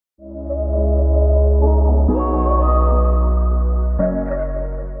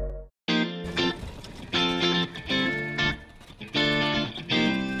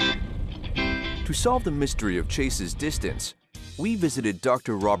solve the mystery of Chase's distance, we visited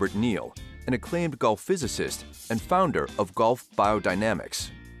Dr. Robert Neal, an acclaimed golf physicist and founder of Golf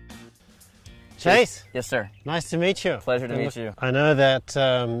Biodynamics. Chase? Yes, sir. Nice to meet you. Pleasure to meet you. I know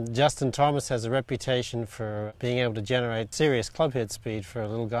that Justin Thomas has a reputation for being able to generate serious clubhead speed for a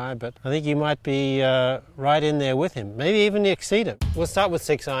little guy, but I think you might be right in there with him, maybe even exceed it. We'll start with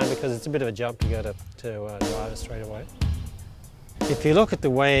 6-iron because it's a bit of a jump to go to driver straight away. If you look at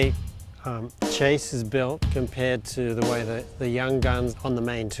the way Chase is built compared to the way the young guns on the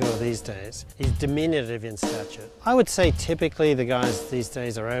main tour these days, he's diminutive in stature. I would say typically the guys these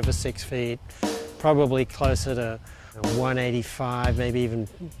days are over 6 feet, probably closer to 185, maybe even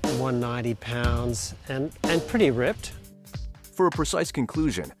 190 pounds, and pretty ripped. For a precise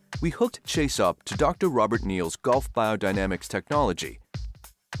conclusion, we hooked Chase up to Dr. Robert Neal's Golf Biodynamics technology.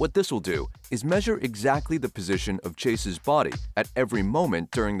 What this will do is measure exactly the position of Chase's body at every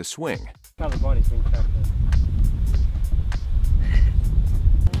moment during the swing. How the body's been cracked in.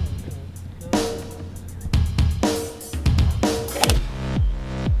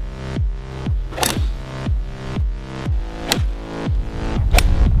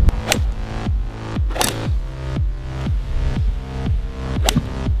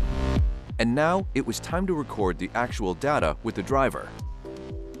 And now it was time to record the actual data with the driver.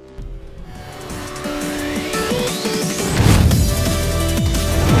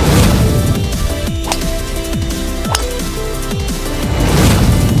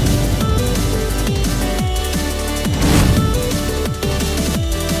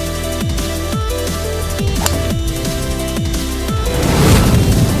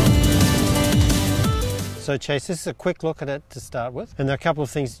 So Chase, this is a quick look at it to start with, and there are a couple of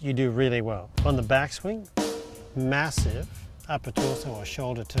things you do really well. On the backswing, massive upper torso or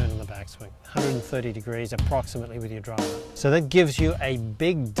shoulder turn on the backswing, 130 degrees approximately with your driver. So that gives you a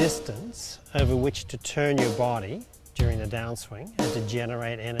big distance over which to turn your body during the downswing and to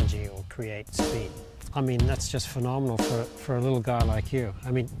generate energy or create speed. I mean, that's just phenomenal for a little guy like you.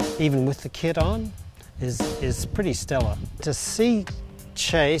 I mean, even with the kit on, is pretty stellar. To see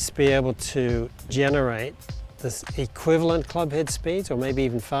Chase be able to generate this equivalent clubhead speeds, or maybe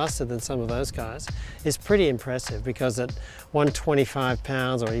even faster than some of those guys, is pretty impressive, because at 125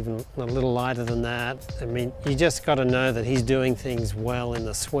 pounds or even a little lighter than that, I mean, you just got to know that he's doing things well in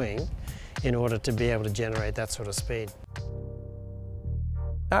the swing in order to be able to generate that sort of speed.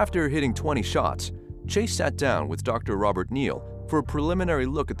 After hitting 20 shots, Chase sat down with Dr. Robert Neal for a preliminary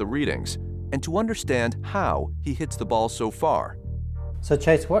look at the readings and to understand how he hits the ball so far. So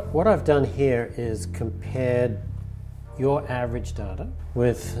Chase, what I've done here is compared your average data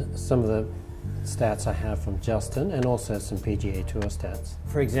with some of the stats I have from Justin and also some PGA Tour stats.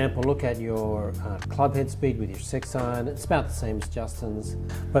 For example, look at your clubhead speed with your 6-iron. It's about the same as Justin's.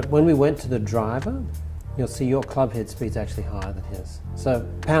 But when we went to the driver, you'll see your clubhead speed's actually higher than his. So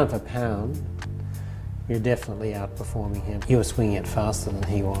pound for pound, you're definitely outperforming him. You were swinging it faster than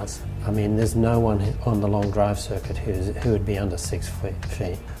he was. I mean, there's no one on the long drive circuit who would be under 6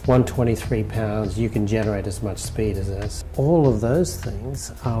 feet. 123 pounds, you can generate as much speed as this. All of those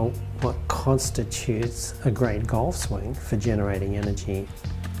things are what constitutes a great golf swing for generating energy.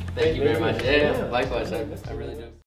 Thank you very much. Yeah, likewise. I really do.